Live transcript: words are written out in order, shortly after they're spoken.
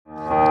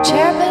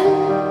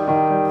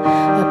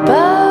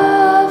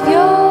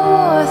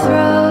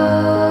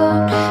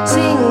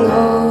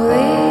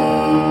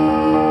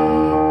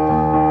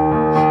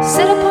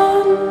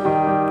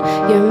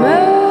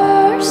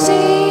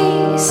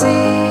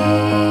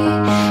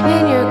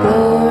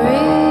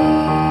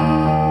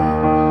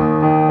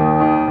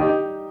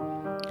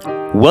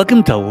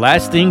Welcome to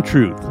Lasting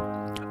Truth,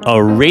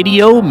 a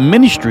radio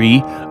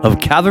ministry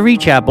of Calvary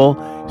Chapel,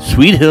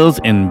 Sweet Hills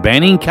in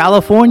Banning,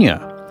 California,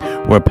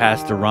 where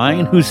Pastor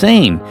Ryan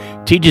Hussein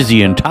teaches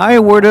the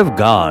entire Word of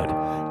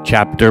God,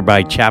 chapter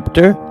by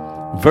chapter,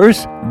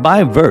 verse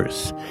by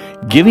verse,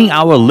 giving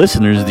our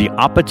listeners the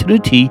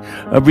opportunity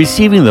of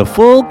receiving the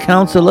full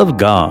counsel of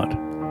God.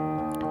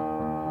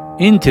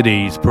 In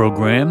today's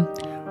program,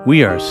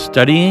 we are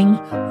studying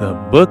the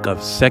book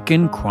of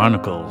 2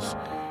 Chronicles,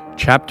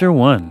 chapter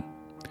 1.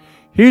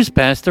 Here's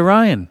Pastor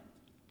Ryan.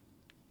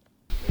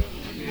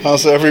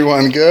 How's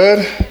everyone?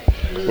 Good?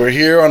 We're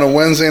here on a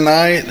Wednesday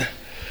night,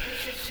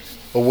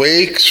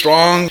 awake,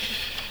 strong.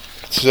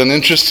 It's an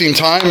interesting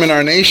time in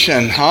our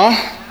nation, huh?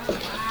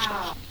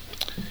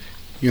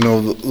 You know,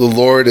 the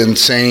Lord in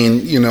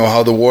saying,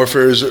 how the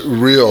warfare is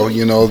real.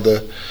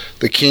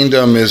 The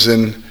kingdom is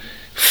in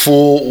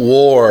full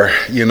war,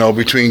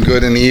 between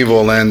good and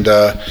evil. And,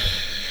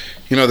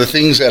 the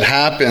things that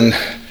happen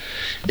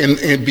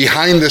in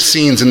behind the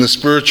scenes in the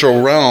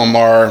spiritual realm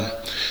are,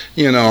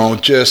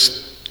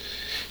 just,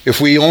 if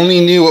we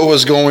only knew what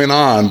was going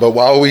on, but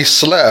while we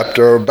slept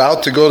or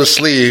about to go to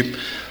sleep,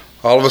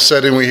 all of a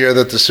sudden we hear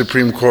that the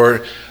Supreme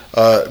Court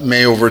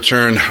may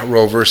overturn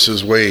Roe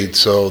versus Wade.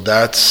 So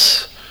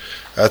that's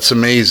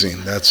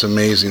amazing. That's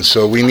amazing.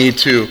 So we need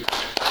to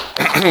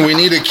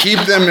keep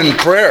them in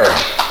prayer,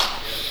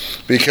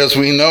 because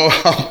we know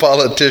how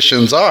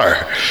politicians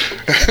are.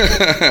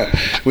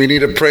 We need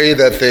to pray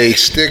that they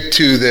stick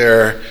to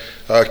their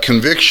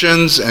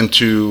convictions and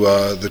to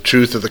the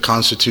truth of the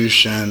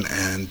Constitution.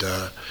 And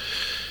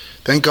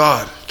thank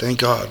God.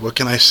 What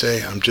can I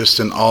say? I'm just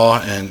in awe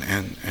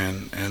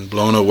and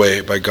blown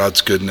away by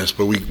God's goodness.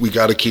 But we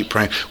got to keep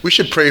praying. We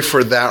should pray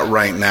for that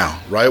right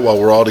now, right, while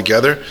we're all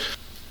together.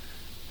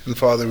 And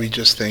Father, we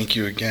just thank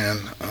you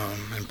again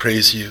and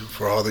praise you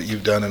for all that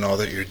you've done and all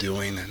that you're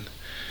doing. And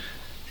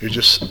you're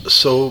just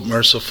so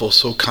merciful,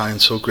 so kind,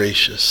 so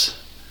gracious.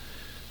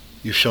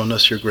 You've shown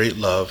us your great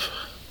love.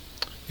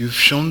 You've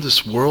shown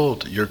this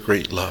world your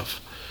great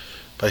love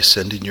by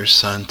sending your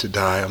Son to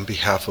die on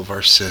behalf of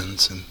our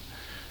sins. And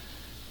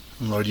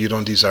Lord, you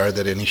don't desire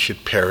that any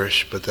should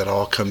perish, but that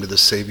all come to the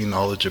saving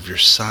knowledge of your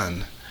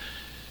Son.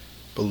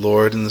 But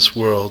Lord, in this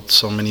world,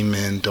 so many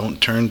men don't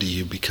turn to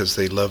you because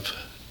they love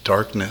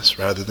darkness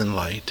rather than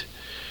light,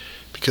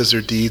 because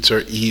their deeds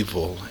are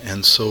evil.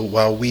 And so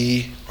while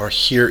we are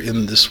here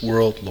in this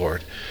world,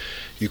 Lord,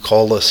 you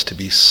call us to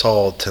be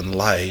salt and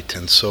light.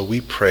 And so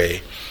we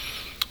pray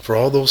for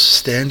all those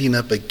standing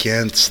up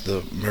against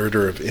the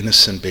murder of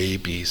innocent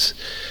babies,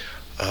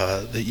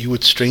 that you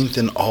would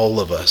strengthen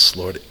all of us,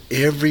 Lord.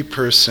 Every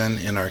person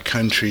in our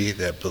country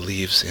that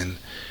believes in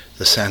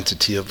the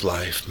sanctity of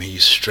life, may you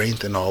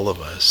strengthen all of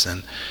us,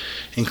 and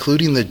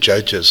including the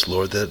judges,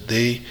 Lord, that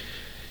they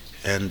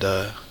and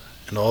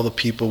all the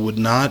people would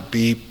not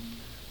be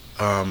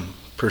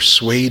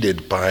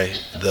persuaded by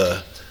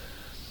the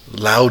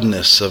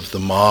loudness of the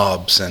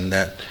mobs, and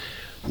that,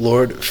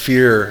 Lord,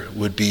 fear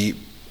would be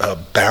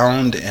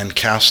bound and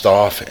cast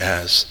off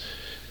as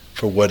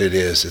for what it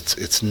is.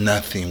 It's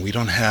nothing. We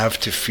don't have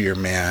to fear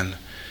man,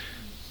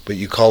 but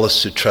you call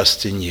us to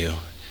trust in you,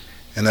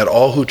 and that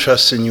all who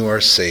trust in you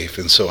are safe.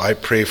 And so I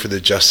pray for the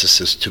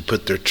justices to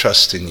put their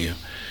trust in you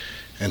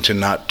and to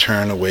not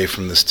turn away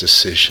from this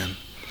decision.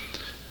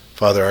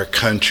 Father, our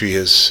country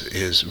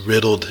is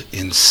riddled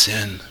in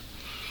sin.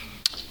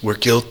 We're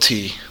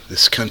guilty.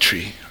 This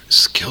country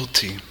is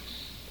guilty.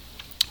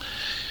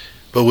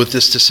 But with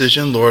this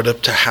decision, Lord, up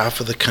to half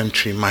of the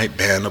country might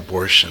ban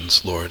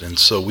abortions, Lord. And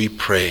so we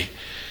pray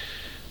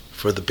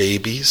for the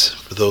babies,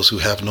 for those who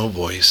have no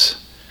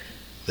voice,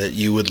 that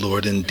you would,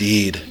 Lord,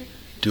 indeed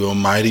do a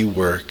mighty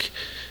work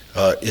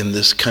in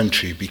this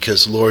country.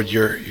 Because, Lord,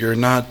 you're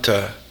not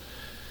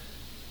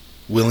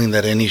willing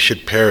that any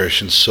should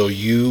perish. And so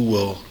you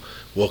will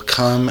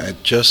come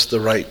at just the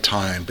right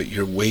time, but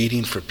you're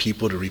waiting for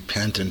people to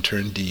repent and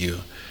turn to you,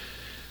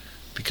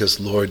 because,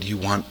 Lord, you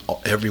want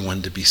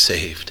everyone to be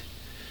saved.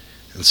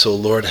 And so,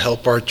 Lord,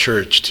 help our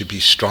church to be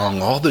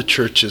strong, all the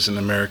churches in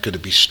America to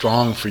be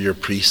strong for your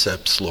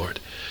precepts, Lord,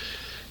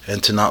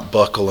 and to not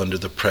buckle under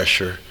the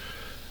pressure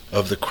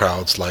of the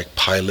crowds like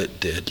Pilate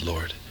did,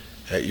 Lord,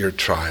 at your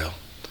trial.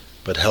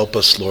 But help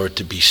us, Lord,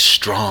 to be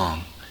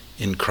strong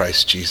in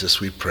Christ Jesus,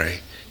 we pray.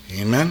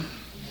 Amen.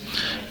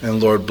 And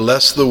Lord,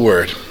 bless the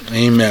word.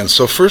 Amen.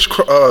 So 2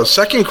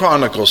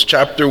 Chronicles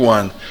chapter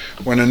 1.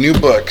 We're in a new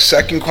book.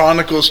 2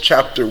 Chronicles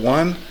chapter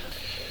 1.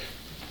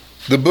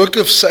 The book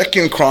of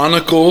 2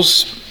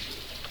 Chronicles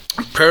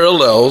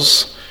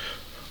parallels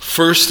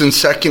 1st and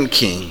 2nd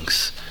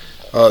Kings,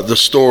 the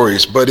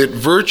stories, but it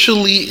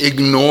virtually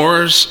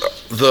ignores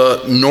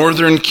the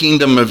northern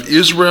kingdom of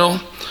Israel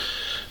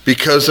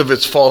because of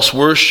its false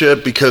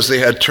worship, because they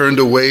had turned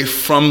away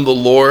from the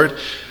Lord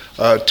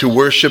to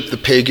worship the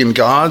pagan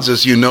gods.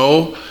 As you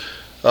know,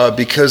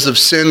 because of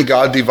sin,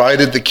 God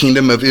divided the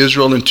kingdom of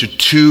Israel into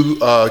two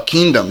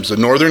kingdoms, the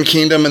northern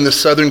kingdom and the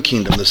southern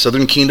kingdom. The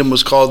southern kingdom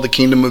was called the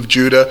kingdom of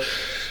Judah,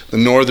 the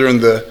northern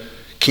the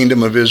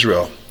kingdom of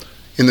Israel.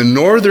 in the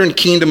northern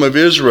kingdom of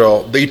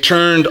Israel, they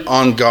turned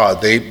on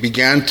God. They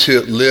began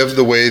to live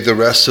the way the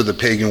rest of the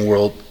pagan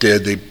world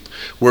did. They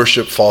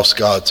worshiped false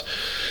gods.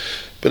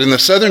 But in the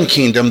southern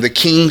kingdom, the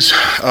kings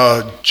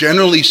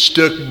generally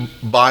stood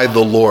by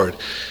the Lord.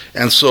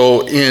 And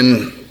so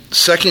in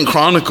 2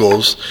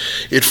 Chronicles,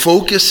 it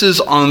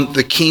focuses on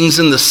the kings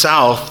in the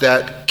south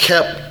that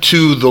kept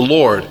to the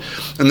Lord.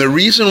 And the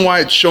reason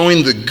why it's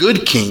showing the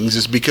good kings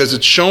is because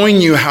it's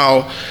showing you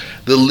how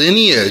the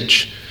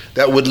lineage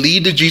that would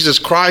lead to Jesus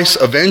Christ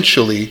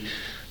eventually,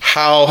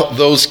 how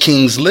those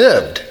kings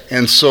lived.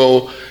 And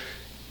so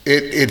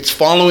it's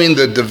following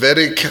the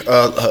Davidic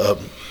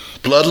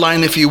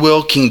bloodline, if you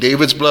will, King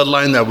David's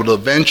bloodline, that would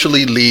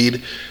eventually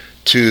lead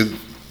to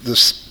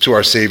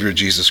our Savior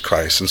Jesus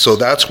Christ. And so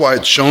that's why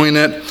it's showing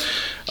it.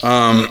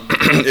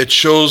 It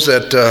shows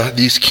that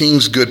these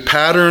kings' good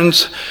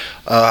patterns,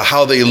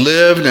 how they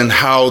lived and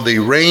how they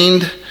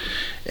reigned.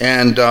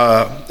 And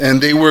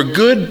they were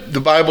good, the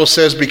Bible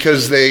says,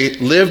 because they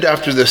lived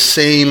after the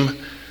same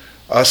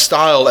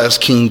style as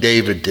King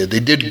David did. They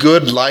did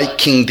good like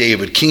King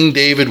David. King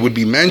David would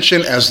be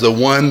mentioned as the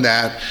one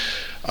that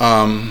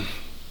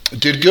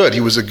did good.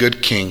 He was a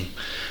good king.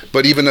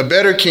 But even a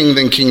better king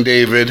than King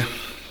David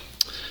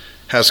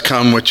has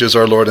come, which is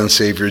our Lord and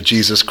Savior,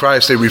 Jesus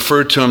Christ. They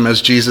referred to him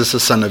as Jesus, the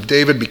son of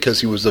David, because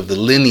he was of the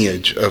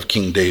lineage of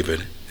King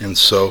David. And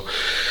so,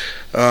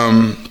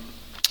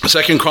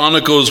 2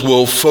 Chronicles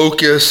will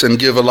focus and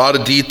give a lot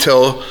of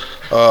detail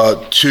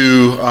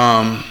to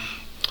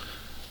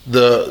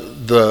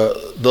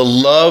the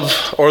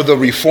love or the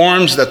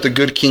reforms that the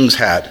good kings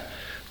had.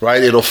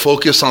 Right? It'll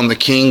focus on the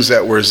kings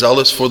that were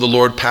zealous for the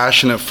Lord,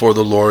 passionate for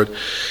the Lord.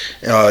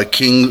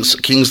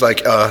 Kings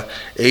like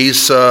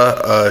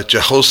Asa,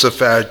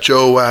 Jehoshaphat,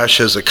 Joash,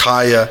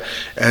 Hezekiah,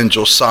 and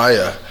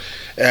Josiah.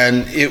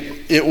 And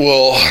it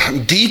will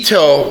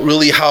detail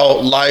really how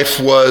life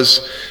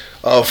was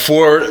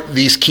for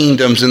these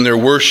kingdoms in their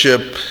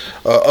worship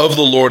of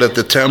the Lord at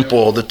the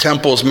temple. The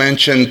temple is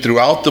mentioned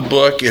throughout the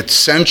book. It's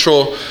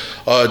central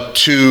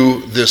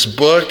to this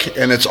book,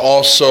 and it's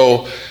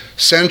also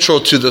central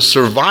to the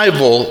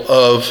survival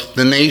of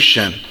the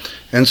nation.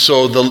 And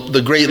so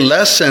the great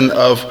lesson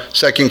of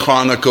 2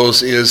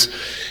 Chronicles is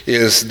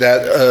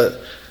that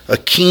a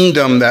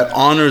kingdom that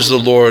honors the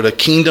Lord, a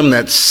kingdom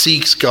that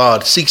seeks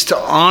God, seeks to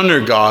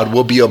honor God,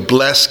 will be a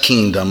blessed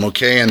kingdom,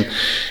 okay?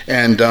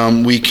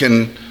 And we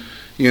can,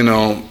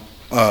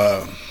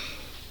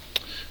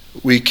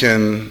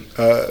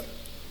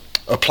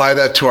 apply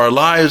that to our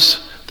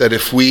lives, that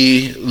if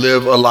we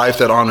live a life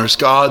that honors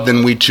God,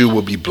 then we too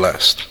will be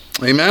blessed.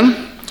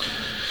 Amen?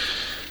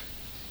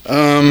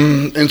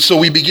 And so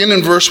we begin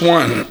in verse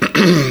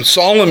 1.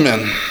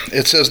 Solomon,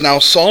 it says, "Now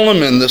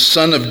Solomon, the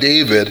son of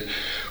David,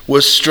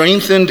 was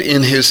strengthened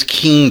in his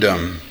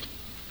kingdom,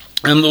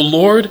 and the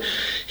Lord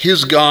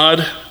his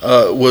God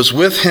was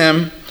with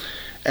him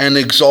and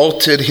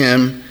exalted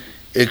him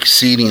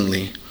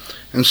exceedingly."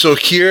 And so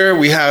here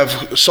we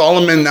have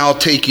Solomon now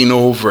taking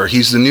over.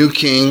 He's the new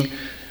king,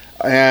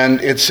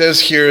 and it says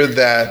here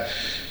that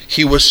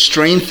he was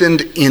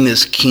strengthened in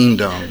his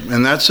kingdom.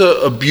 And that's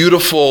a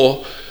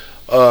beautiful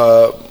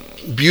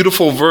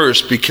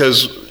verse,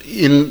 because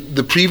in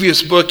the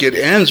previous book it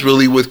ends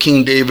really with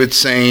King David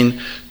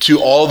saying to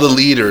all the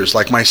leaders,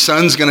 like, my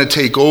son's going to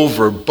take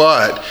over,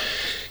 but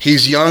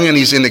he's young and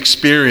he's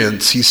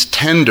inexperienced, he's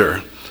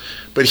tender.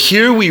 But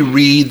here we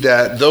read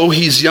that though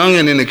he's young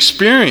and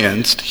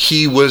inexperienced,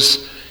 he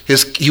was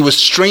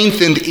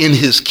strengthened in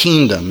his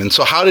kingdom. And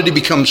so how did he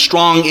become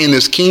strong in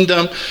his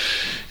kingdom?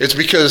 It's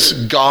because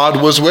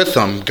God was with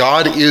him.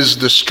 God is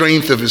the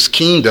strength of his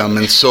kingdom,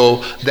 and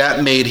so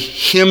that made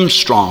him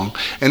strong.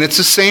 And it's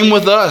the same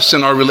with us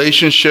in our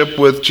relationship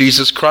with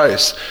Jesus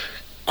Christ.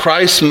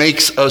 Christ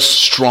makes us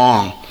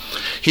strong.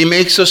 He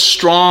makes us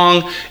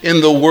strong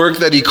in the work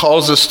that he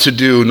calls us to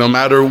do, no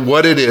matter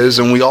what it is.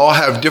 And we all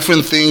have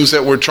different things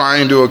that we're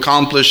trying to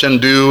accomplish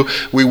and do.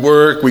 We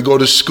work, we go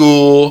to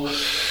school,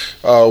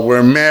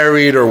 we're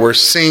married, or we're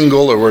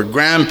single, or we're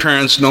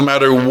grandparents. No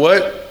matter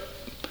what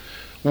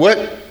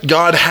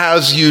God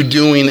has you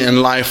doing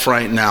in life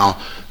right now,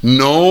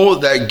 know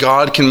that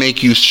God can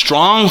make you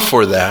strong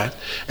for that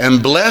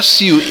and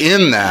bless you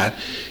in that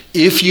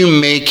if you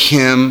make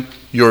him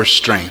your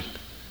strength.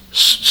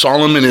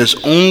 Solomon is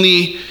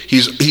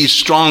he's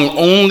strong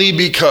only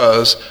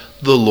because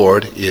the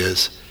Lord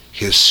is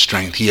his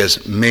strength. He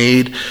has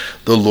made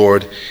the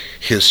Lord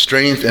his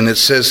strength. And it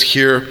says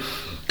here,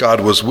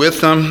 God was with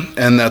him,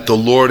 and that the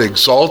Lord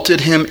exalted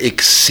him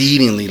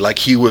exceedingly, like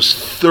he was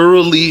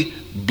thoroughly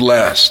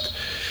blessed.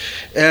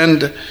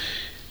 And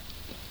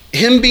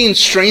him being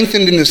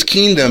strengthened in his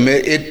kingdom,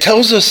 it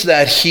tells us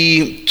that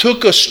he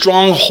took a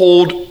strong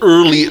hold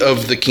early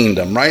of the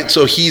kingdom, right?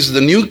 So he's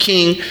the new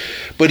king,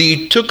 but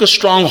he took a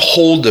strong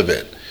hold of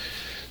it.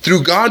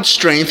 Through God's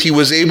strength, he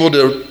was able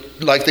to,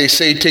 like they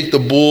say, take the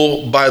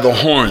bull by the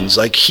horns.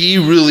 Like he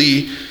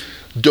really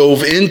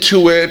dove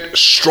into it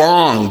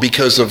strong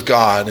because of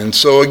God. And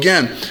so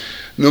again,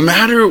 no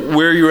matter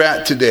where you're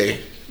at today,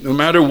 no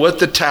matter what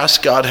the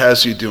task God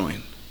has you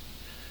doing,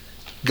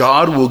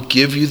 God will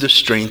give you the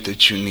strength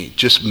that you need.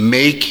 Just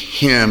make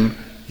him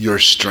your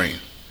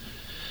strength.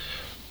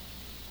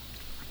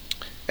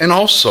 And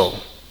also,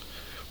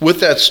 with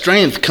that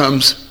strength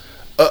comes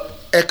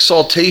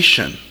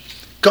exaltation.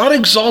 God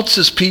exalts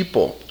his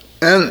people.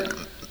 And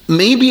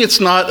maybe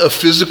it's not a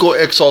physical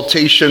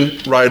exaltation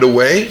right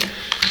away,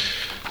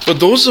 but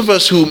those of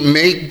us who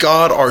make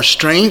God our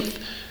strength,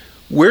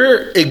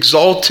 we're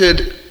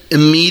exalted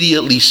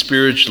immediately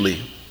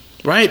spiritually.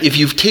 Right? If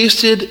you've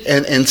tasted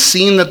and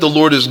seen that the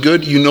Lord is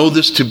good, you know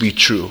this to be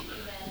true.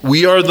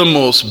 We are the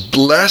most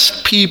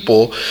blessed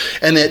people,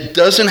 and it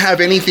doesn't have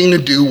anything to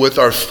do with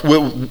our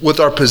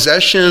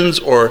possessions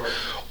or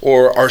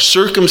our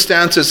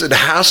circumstances. It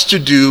has to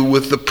do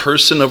with the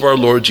person of our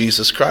Lord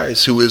Jesus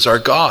Christ, who is our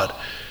God.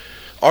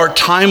 Our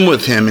time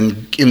with him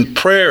in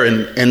prayer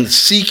and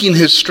seeking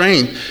his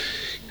strength,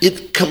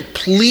 it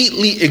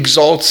completely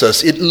exalts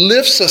us. It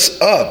lifts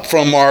us up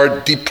from our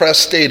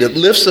depressed state. It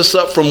lifts us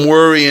up from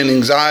worry and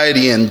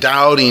anxiety and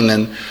doubting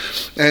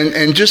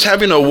and just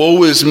having a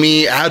woe is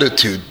me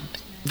attitude.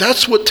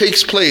 That's what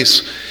takes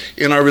place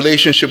in our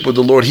relationship with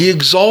the Lord. He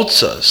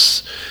exalts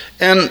us.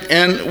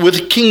 And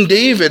with King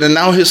David and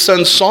now his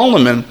son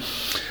Solomon,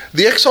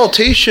 the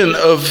exaltation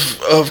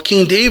of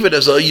King David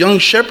as a young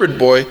shepherd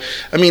boy,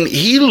 I mean,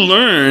 he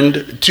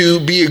learned to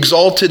be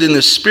exalted in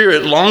his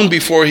spirit long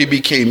before he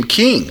became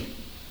king.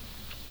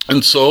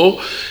 And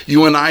so,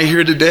 you and I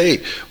here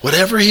today,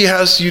 whatever he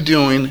has you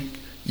doing,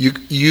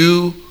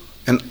 you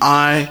and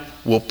I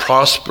will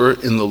prosper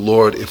in the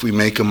Lord if we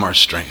make him our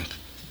strength.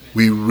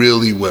 We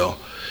really will.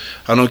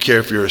 I don't care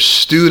if you're a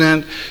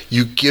student,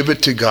 you give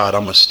it to God.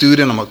 I'm a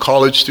student, I'm a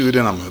college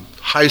student, I'm a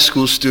high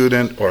school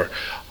student, or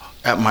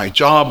at my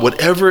job,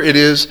 whatever it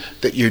is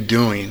that you're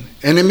doing.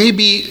 And it may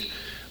be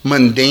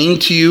mundane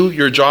to you,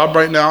 your job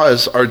right now,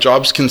 as our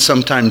jobs can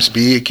sometimes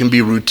be. It can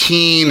be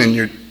routine and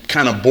you're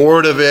kind of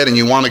bored of it and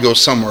you want to go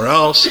somewhere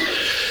else.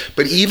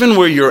 But even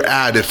where you're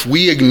at, if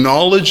we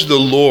acknowledge the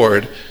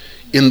Lord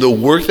in the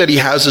work that he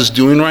has us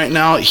doing right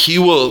now, he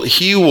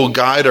will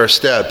guide our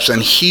steps,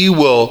 and he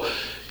will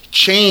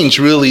change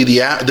really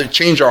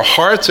change our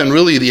hearts and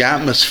really the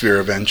atmosphere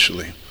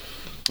eventually.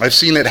 I've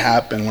seen it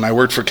happen. When I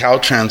worked for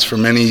Caltrans for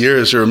many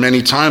years, there were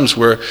many times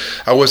where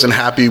I wasn't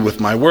happy with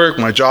my work,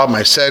 my job,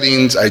 my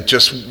settings. I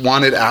just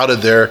wanted out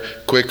of there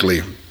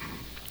quickly.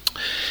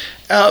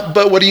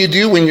 But what do you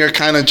do when you're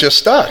kind of just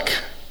stuck?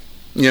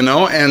 You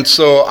know, and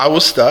so I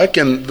was stuck,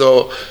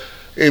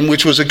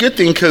 which was a good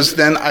thing, because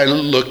then I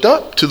looked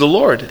up to the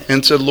Lord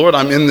and said, Lord,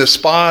 I'm in this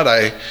spot.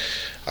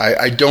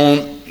 I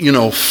don't,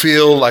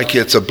 feel like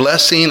it's a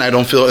blessing. I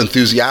don't feel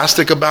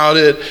enthusiastic about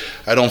it.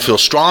 I don't feel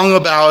strong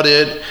about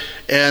it.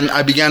 And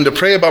I began to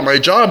pray about my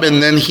job,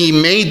 and then he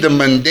made the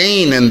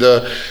mundane and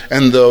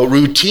the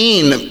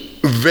routine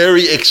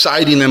very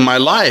exciting in my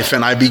life.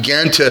 And I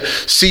began to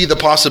see the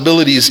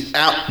possibilities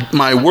at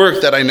my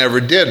work that I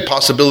never did.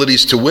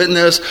 Possibilities to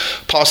witness,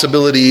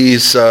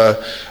 possibilities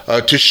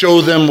to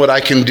show them what I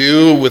can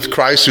do with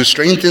Christ who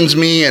strengthens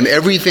me, and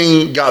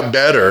everything got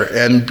better,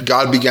 and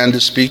God began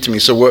to speak to me.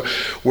 So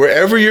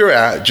wherever you're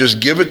at, just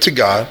give it to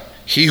God.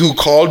 He who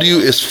called you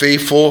is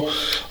faithful,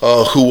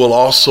 who will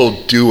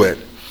also do it.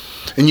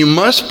 And you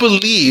must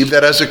believe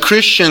that as a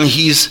Christian,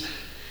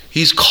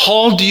 He's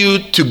called you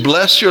to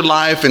bless your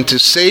life and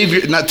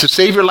not to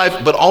save your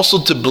life, but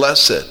also to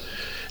bless it.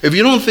 If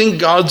you don't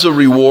think God's a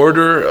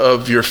rewarder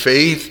of your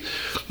faith,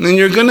 then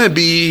you're going to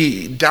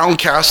be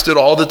downcasted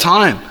all the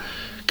time.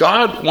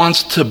 God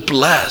wants to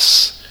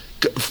bless.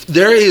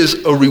 There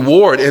is a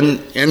reward.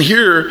 And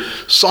here,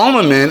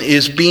 Solomon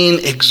is being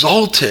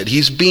exalted.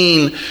 He's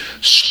being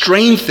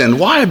strengthened.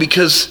 Why?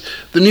 Because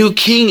the new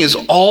king is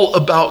all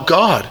about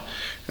God.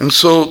 And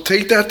so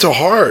take that to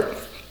heart.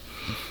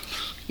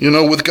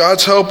 With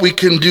God's help, we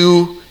can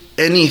do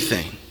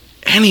anything.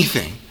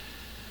 Anything.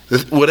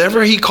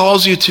 Whatever he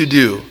calls you to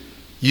do,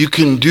 you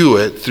can do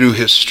it through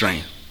his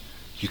strength.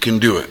 You can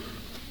do it.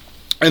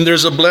 And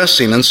there's a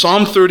blessing. In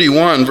Psalm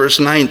 31, verse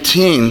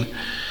 19,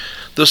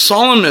 the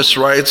psalmist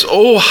writes,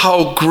 "Oh,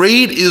 how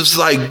great is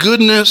thy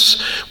goodness,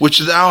 which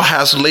thou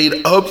hast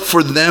laid up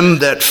for them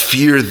that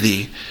fear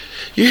thee."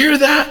 You hear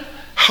that?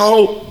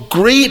 How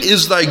great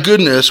is thy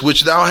goodness,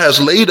 which thou hast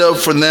laid up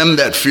for them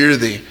that fear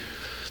thee.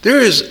 There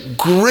is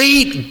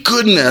great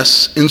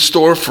goodness in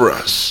store for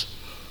us.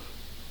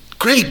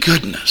 Great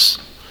goodness.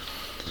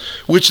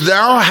 Which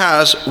thou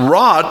hast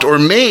wrought or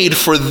made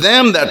for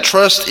them that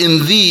trust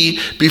in thee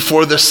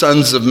before the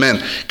sons of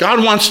men.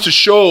 God wants to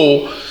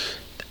show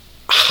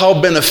how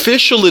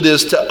beneficial it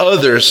is to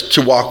others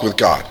to walk with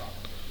God.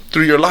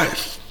 Through your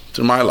life,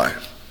 through my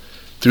life,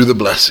 through the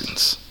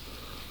blessings.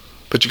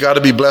 But you got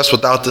to be blessed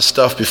without the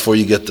stuff before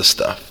you get the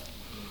stuff.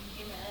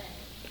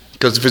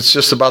 Because if it's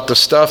just about the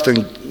stuff,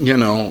 then,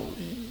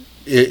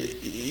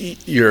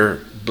 your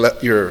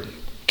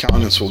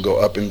countenance will go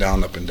up and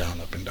down, up and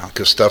down, up and down.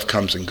 Because stuff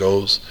comes and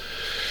goes.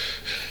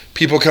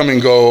 People come and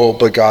go,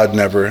 but God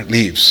never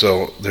leaves.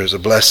 So there's a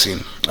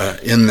blessing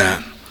in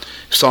that.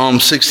 Psalm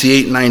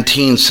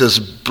 68:19 says,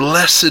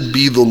 "Blessed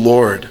be the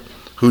Lord,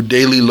 who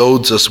daily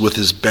loads us with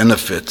his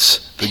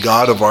benefits, the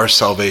God of our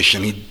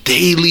salvation. He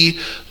daily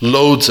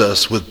loads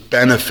us with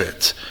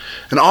benefits.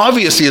 And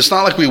obviously, it's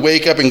not like we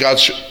wake up and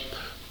God's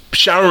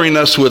showering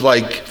us with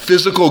like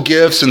physical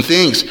gifts and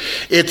things.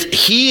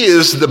 He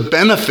is the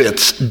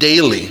benefits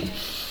daily.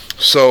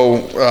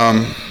 So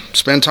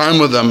spend time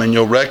with them and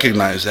you'll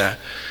recognize that.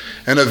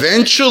 And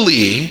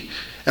eventually,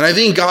 and I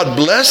think God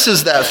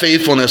blesses that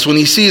faithfulness when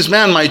he sees,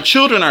 man, my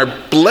children are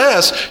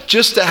blessed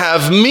just to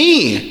have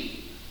me.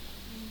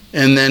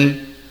 And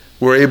then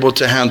we're able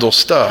to handle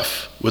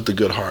stuff with a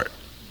good heart.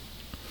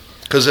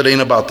 Because it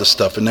ain't about the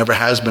stuff. It never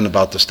has been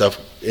about the stuff.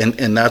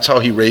 And that's how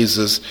he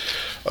raises,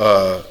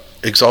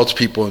 exalts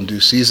people in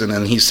due season.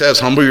 And he says,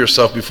 humble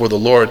yourself before the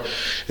Lord,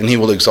 and he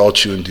will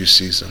exalt you in due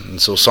season.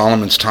 And so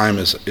Solomon's time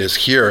is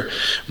here.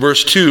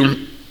 Verse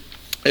 2,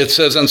 it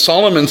says, and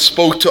Solomon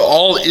spoke to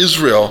all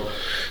Israel,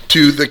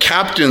 to the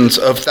captains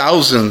of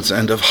thousands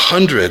and of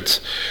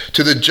hundreds,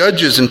 to the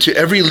judges and to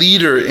every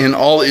leader in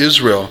all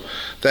Israel,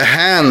 the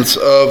hands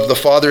of the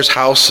fathers'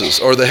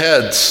 houses, or the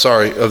heads,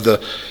 of the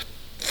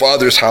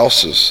fathers'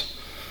 houses.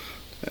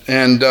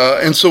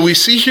 And so we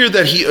see here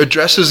that he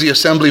addresses the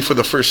assembly for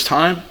the first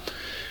time,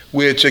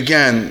 which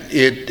again,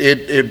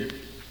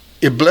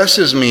 it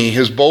blesses me,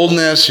 his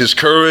boldness, his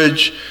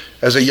courage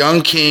as a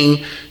young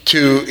king.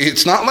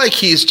 It's not like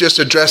he's just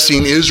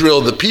addressing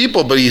Israel, the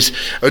people, but he's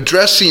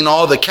addressing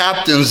all the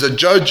captains, the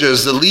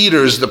judges, the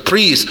leaders, the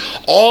priests,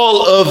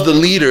 all of the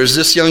leaders.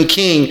 This young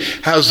king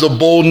has the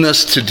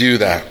boldness to do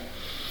that.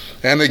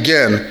 And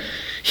again,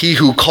 he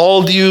who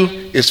called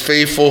you is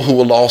faithful, who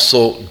will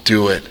also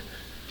do it.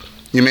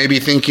 You may be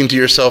thinking to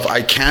yourself,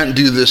 I can't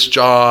do this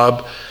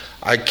job.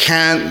 I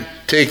can't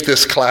take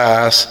this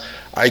class.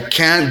 I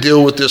can't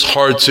deal with this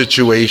hard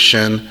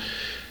situation.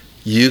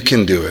 You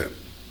can do it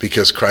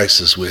because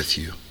Christ is with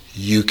you.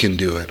 You can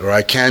do it. Or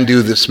I can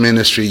do this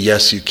ministry.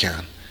 Yes, you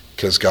can,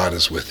 because God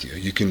is with you.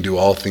 You can do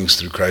all things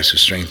through Christ who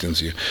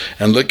strengthens you.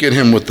 And look at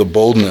him with the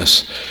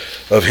boldness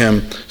of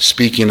him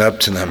speaking up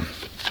to them.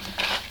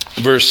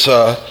 Verse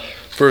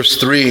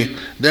 3,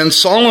 then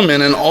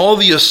Solomon and all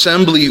the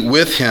assembly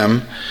with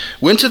him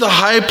went to the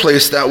high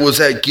place that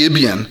was at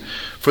Gibeon,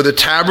 for the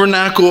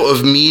tabernacle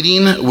of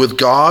meeting with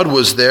God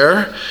was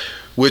there,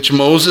 which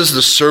Moses,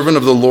 the servant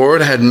of the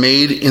Lord, had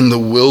made in the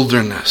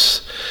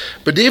wilderness.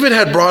 But David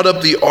had brought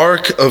up the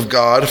ark of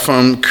God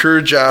from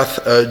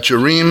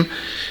Kirjath-jearim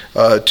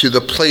to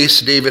the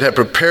place David had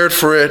prepared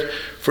for it,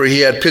 for he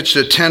had pitched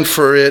a tent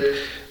for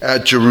it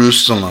at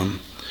Jerusalem.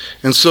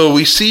 And so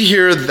we see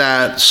here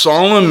that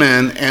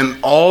Solomon and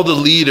all the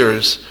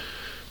leaders,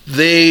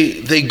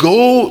 they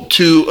go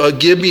to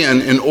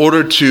Gibeon in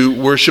order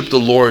to worship the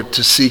Lord,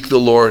 to seek the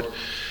Lord,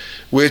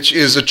 which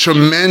is a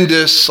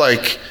tremendous,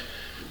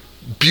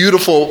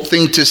 beautiful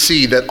thing to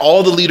see, that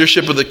all the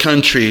leadership of the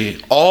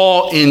country,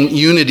 all in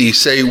unity,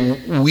 say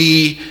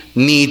we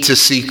need to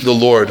seek the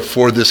Lord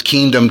for this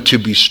kingdom to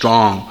be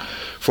strong,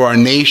 for our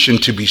nation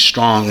to be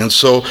strong. And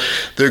so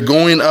they're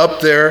going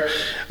up there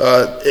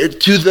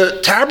to the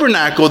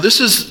tabernacle. This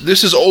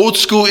is old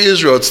school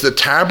Israel. It's the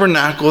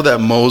tabernacle that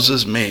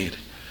Moses made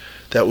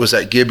that was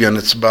at Gibeon.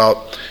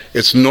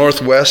 It's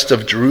northwest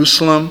of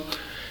Jerusalem.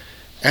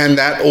 And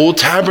that old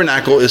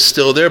tabernacle is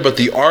still there, but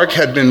the ark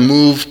had been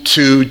moved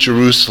to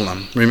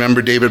Jerusalem.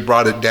 Remember, David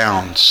brought it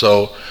down.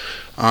 So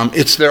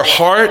it's their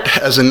heart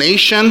as a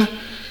nation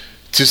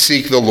to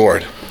seek the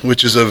Lord,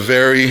 which is a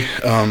very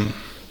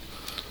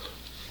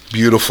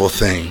beautiful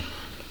thing.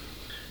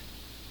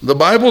 The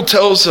Bible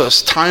tells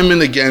us time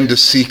and again to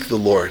seek the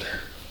Lord.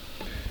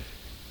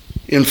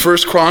 In 1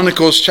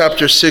 Chronicles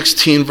chapter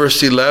 16,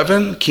 verse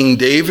 11, King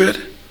David,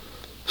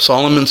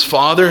 Solomon's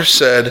father,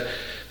 said,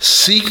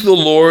 seek the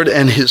Lord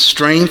and his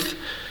strength,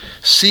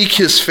 seek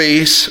his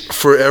face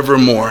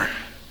forevermore.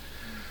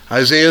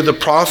 Isaiah the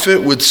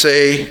prophet would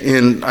say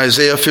in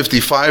Isaiah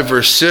 55,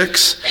 verse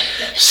 6,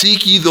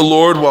 seek ye the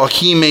Lord while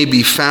he may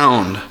be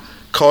found,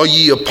 call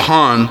ye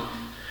upon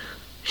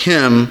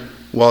him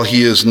while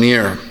he is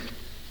near.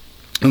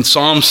 In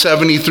Psalm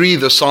 73,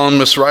 the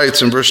psalmist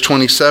writes in verse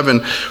 27,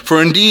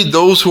 for indeed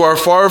those who are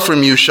far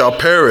from you shall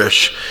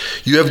perish.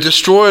 You have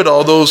destroyed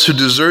all those who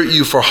desert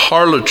you for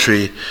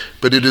harlotry,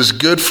 but it is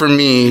good for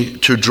me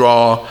to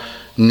draw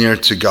near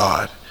to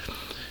God.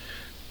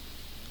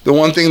 The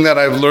one thing that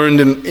I've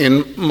learned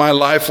in my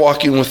life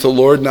walking with the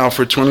Lord now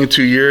for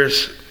 22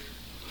 years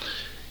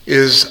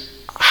is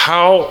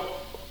how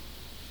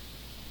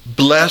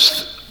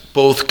blessed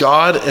both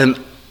God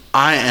and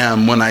I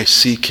am when I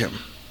seek him.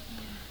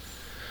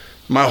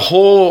 Our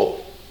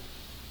whole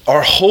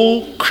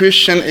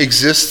Christian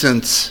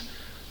existence,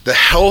 the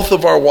health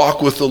of our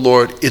walk with the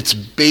Lord, it's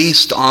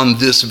based on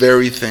this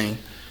very thing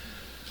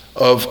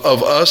of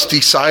us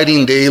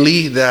deciding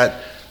daily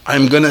that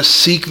I'm going to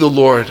seek the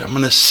Lord, I'm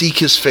going to seek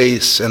his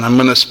face, and I'm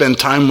going to spend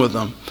time with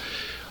him.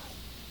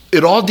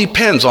 It all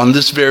depends on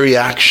this very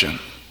action.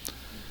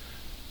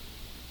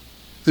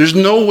 There's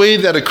no way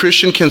that a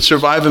Christian can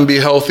survive and be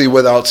healthy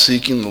without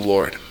seeking the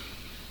Lord.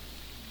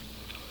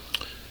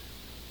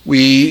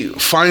 We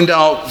find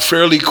out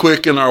fairly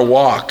quick in our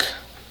walk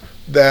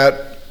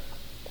that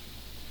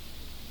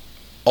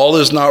All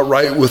is not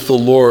right with the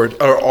Lord,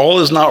 or all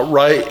is not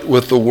right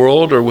with the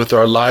world or with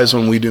our lives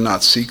when we do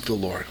not seek the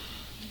Lord.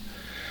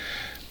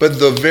 But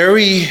the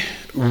very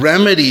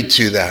remedy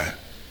to that,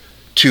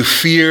 to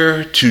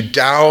fear, to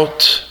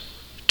doubt,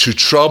 to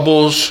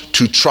troubles,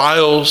 to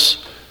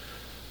trials,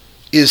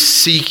 is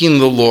seeking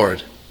the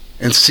Lord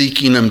and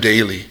seeking Him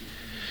daily.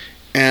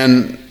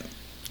 And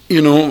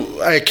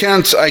I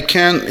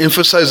can't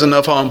emphasize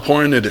enough how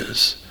important it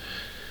is.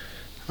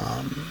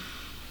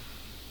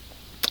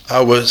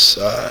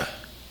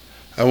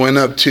 I went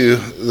up to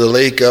the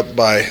lake up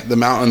by the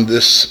mountain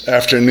this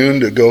afternoon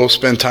to go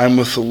spend time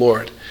with the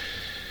Lord.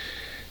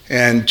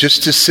 And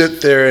just to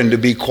sit there and to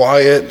be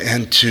quiet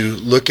and to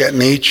look at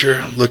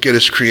nature, look at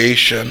His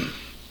creation,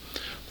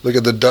 look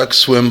at the ducks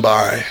swim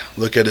by,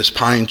 look at His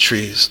pine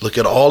trees, look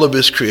at all of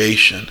His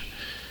creation.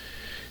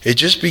 It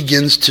just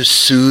begins to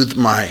soothe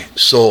my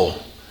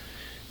soul,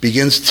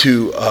 begins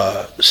to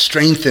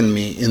strengthen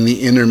me in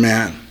the inner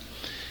man.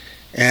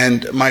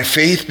 And my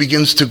faith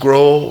begins to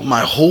grow, my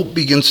hope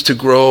begins to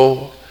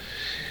grow.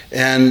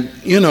 And,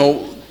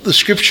 the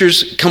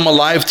scriptures come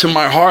alive to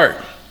my heart.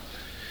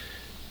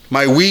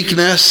 My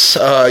weakness,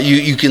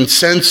 you can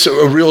sense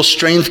a real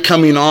strength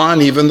coming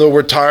on, even though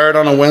we're tired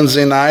on a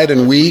Wednesday night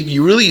and weak.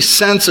 You really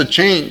sense a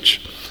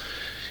change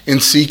in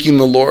seeking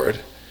the Lord.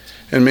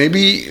 And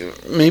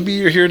maybe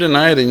you're here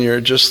tonight and you're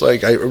just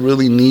like, I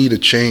really need a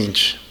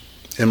change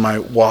in my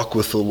walk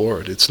with the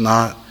Lord. It's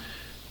not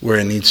where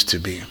it needs to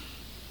be.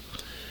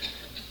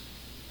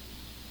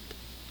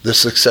 The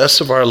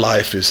success of our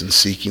life is in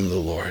seeking the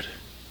Lord.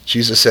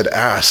 Jesus said,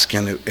 ask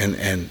and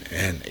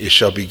it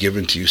shall be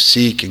given to you.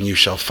 Seek and you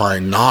shall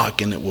find. Knock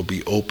and it will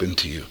be open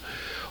to you.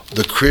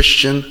 The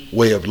Christian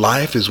way of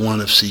life is one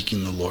of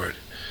seeking the Lord.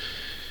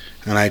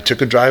 And I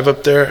took a drive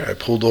up there. I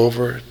pulled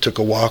over, took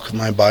a walk with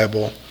my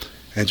Bible,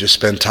 and just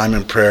spent time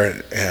in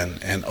prayer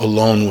and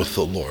alone with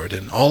the Lord.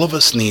 And all of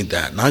us need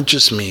that. Not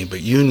just me, but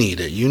you need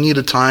it. You need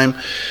a time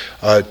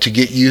to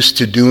get used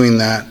to doing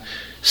that.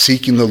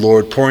 Seeking the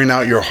Lord, pouring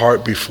out your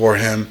heart before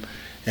Him,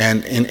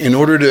 and in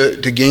order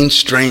to gain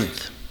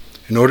strength,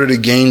 in order to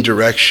gain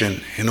direction,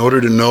 in order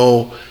to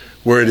know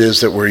where it is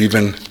that we're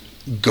even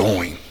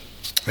going.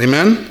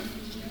 Amen?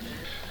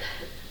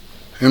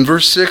 In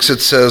verse 6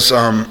 it says,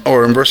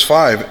 or in verse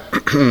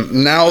 5,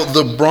 now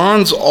the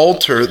bronze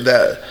altar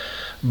that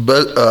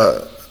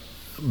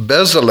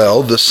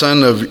Bezalel, the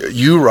son of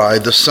Uri,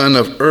 the son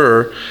of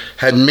Ur,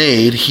 had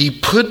made, he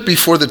put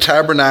before the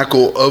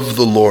tabernacle of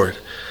the Lord.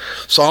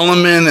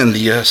 Solomon and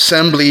the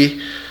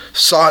assembly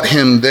sought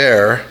him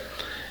there,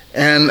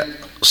 and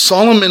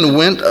Solomon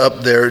went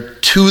up there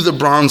to the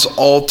bronze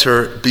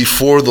altar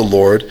before the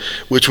Lord,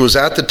 which was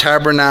at the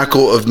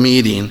tabernacle of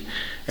meeting,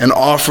 and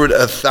offered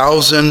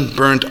 1,000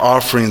 burnt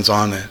offerings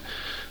on it.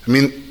 I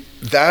mean,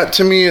 that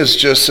to me is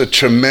just a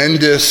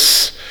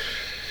tremendous,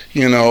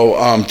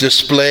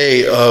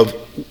 display of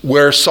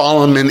where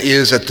Solomon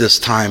is at this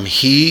time.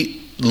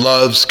 He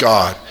loves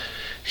God.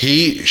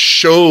 He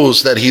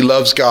shows that he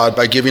loves God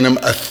by giving him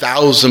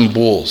 1,000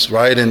 bulls,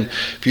 right? And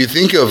if you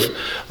think of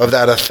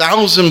that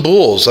 1,000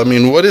 bulls, I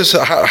mean,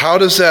 how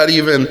does that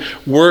even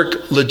work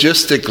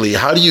logistically?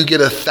 How do you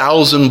get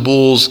 1,000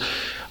 bulls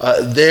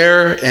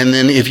there? And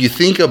then if you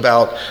think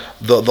about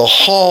the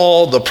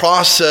hall, the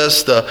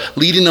process, the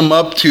leading them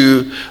up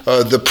to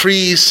the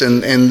priests,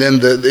 and then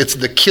it's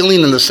the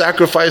killing and the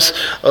sacrifice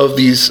of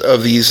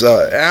these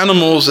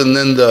animals, and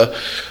then the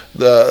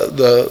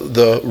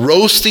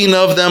roasting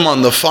of them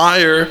on the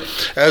fire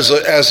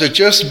as it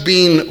just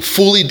being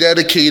fully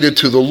dedicated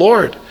to the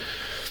Lord.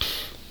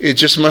 It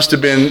just must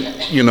have been,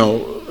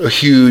 a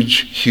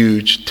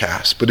huge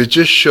task. But it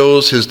just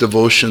shows his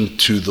devotion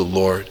to the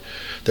Lord,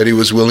 that he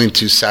was willing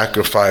to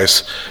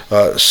sacrifice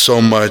so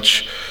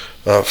much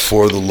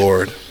for the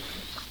Lord.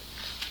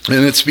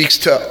 And it speaks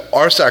to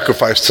our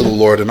sacrifice to the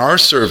Lord and our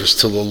service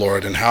to the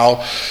Lord, and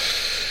how,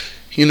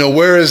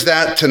 where is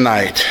that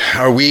tonight?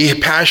 Are we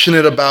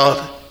passionate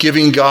about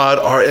giving God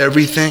our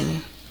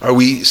everything? Are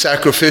we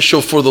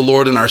sacrificial for the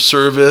Lord in our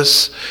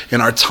service, in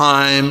our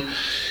time,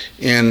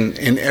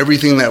 in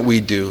everything that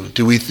we do?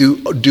 Do we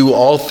do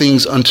all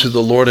things unto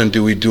the Lord, and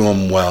do we do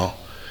them well?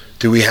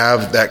 Do we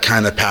have that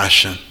kind of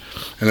passion?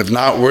 And if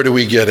not, where do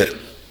we get it?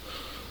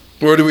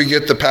 Where do we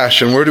get the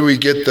passion? Where do we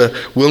get the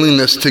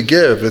willingness to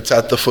give? It's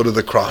at the foot of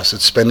the cross.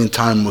 It's spending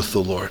time with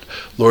the Lord.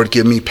 Lord,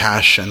 give me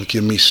passion,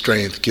 give me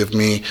strength, give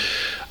me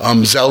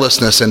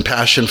zealousness and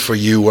passion for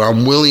you, where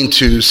I'm willing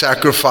to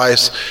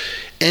sacrifice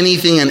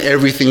anything and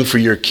everything for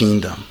your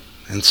kingdom.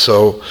 And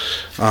so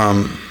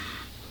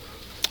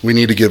we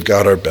need to give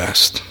God our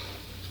best.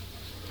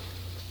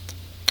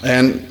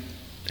 And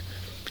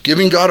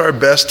giving God our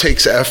best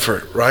takes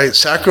effort, right?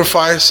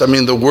 Sacrifice, I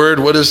mean, the word,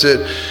 what does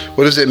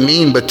it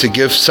mean but to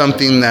give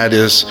something that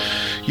is,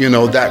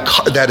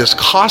 that is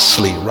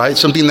costly, right?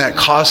 Something that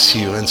costs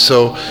you. And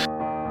so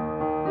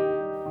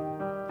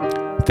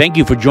thank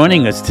you for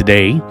joining us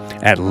today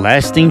at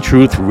Lasting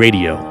Truth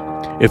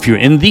Radio. If you're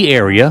in the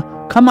area,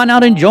 come on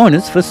out and join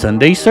us for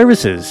Sunday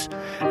services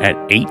at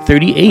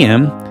 8:30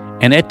 a.m.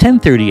 and at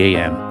 10:30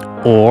 a.m.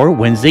 or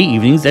Wednesday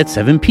evenings at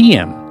 7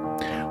 p.m.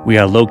 We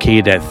are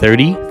located at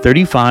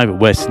 3035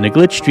 West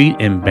Nicollet Street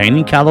in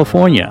Banning,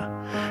 California.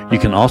 You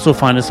can also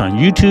find us on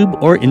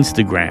YouTube or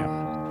Instagram.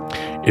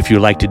 If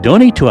you'd like to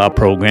donate to our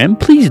program,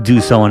 please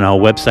do so on our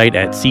website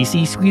at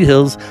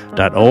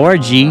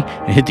ccsweethills.org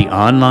and hit the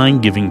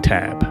online giving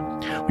tab.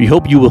 We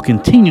hope you will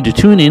continue to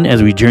tune in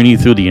as we journey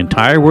through the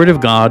entire Word of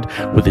God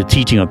with the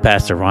teaching of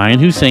Pastor Ryan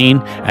Hussein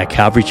at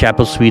Calvary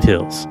Chapel, Sweet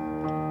Hills.